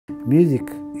Music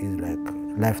is like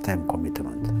lifetime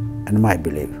commitment, in my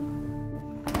belief.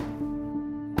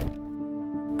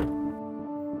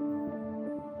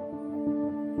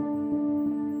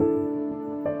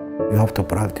 You have to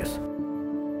practice.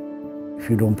 If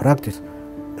you don't practice,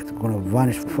 it's going to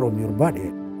vanish from your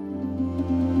body.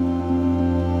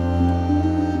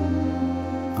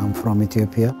 I'm from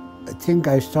Ethiopia. I think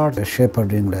I started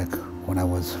shepherding like when I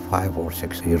was 5 or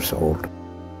 6 years old.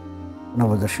 When I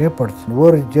was a shepherd, we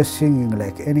were just singing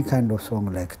like any kind of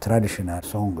song, like traditional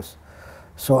songs.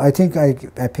 So I think I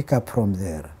pick up from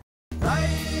there.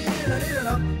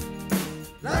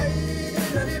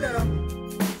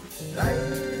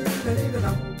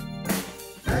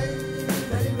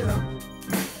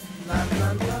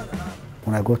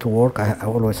 When I go to work, I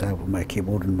always have my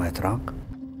keyboard in my trunk.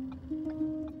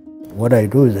 What I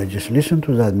do is I just listen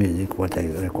to that music, what I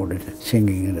recorded,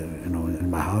 singing, in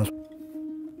my house.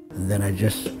 And then I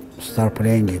just start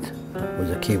playing it with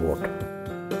a keyboard.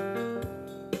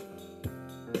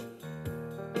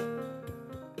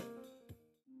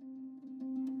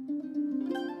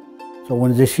 So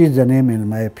when they see the name in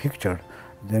my picture,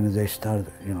 then they start,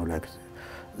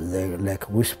 they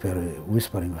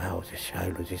whispering, "How this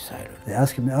Hailu, this Hailu." They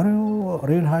ask me, "Are you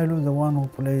real Hailu, the one who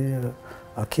play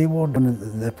a keyboard?" And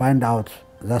they find out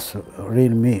that's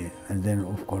real me, and then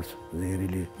of course they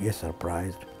really get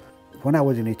surprised. When I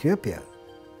was in Ethiopia,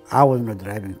 I was not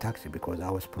driving taxi because I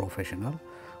was professional.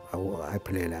 I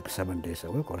play like 7 days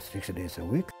a week or 6 days a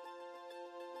week.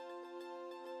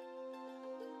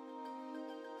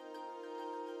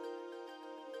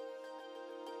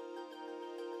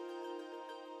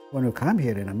 When you come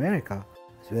here in America,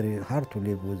 it's very hard to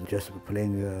live with just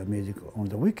playing music on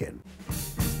the weekend.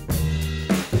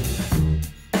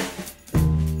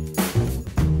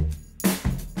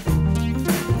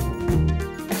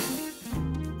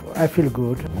 I feel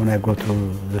good when I go to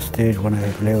the stage, when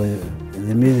I play with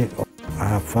the music. I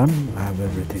have fun, I have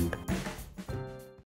everything.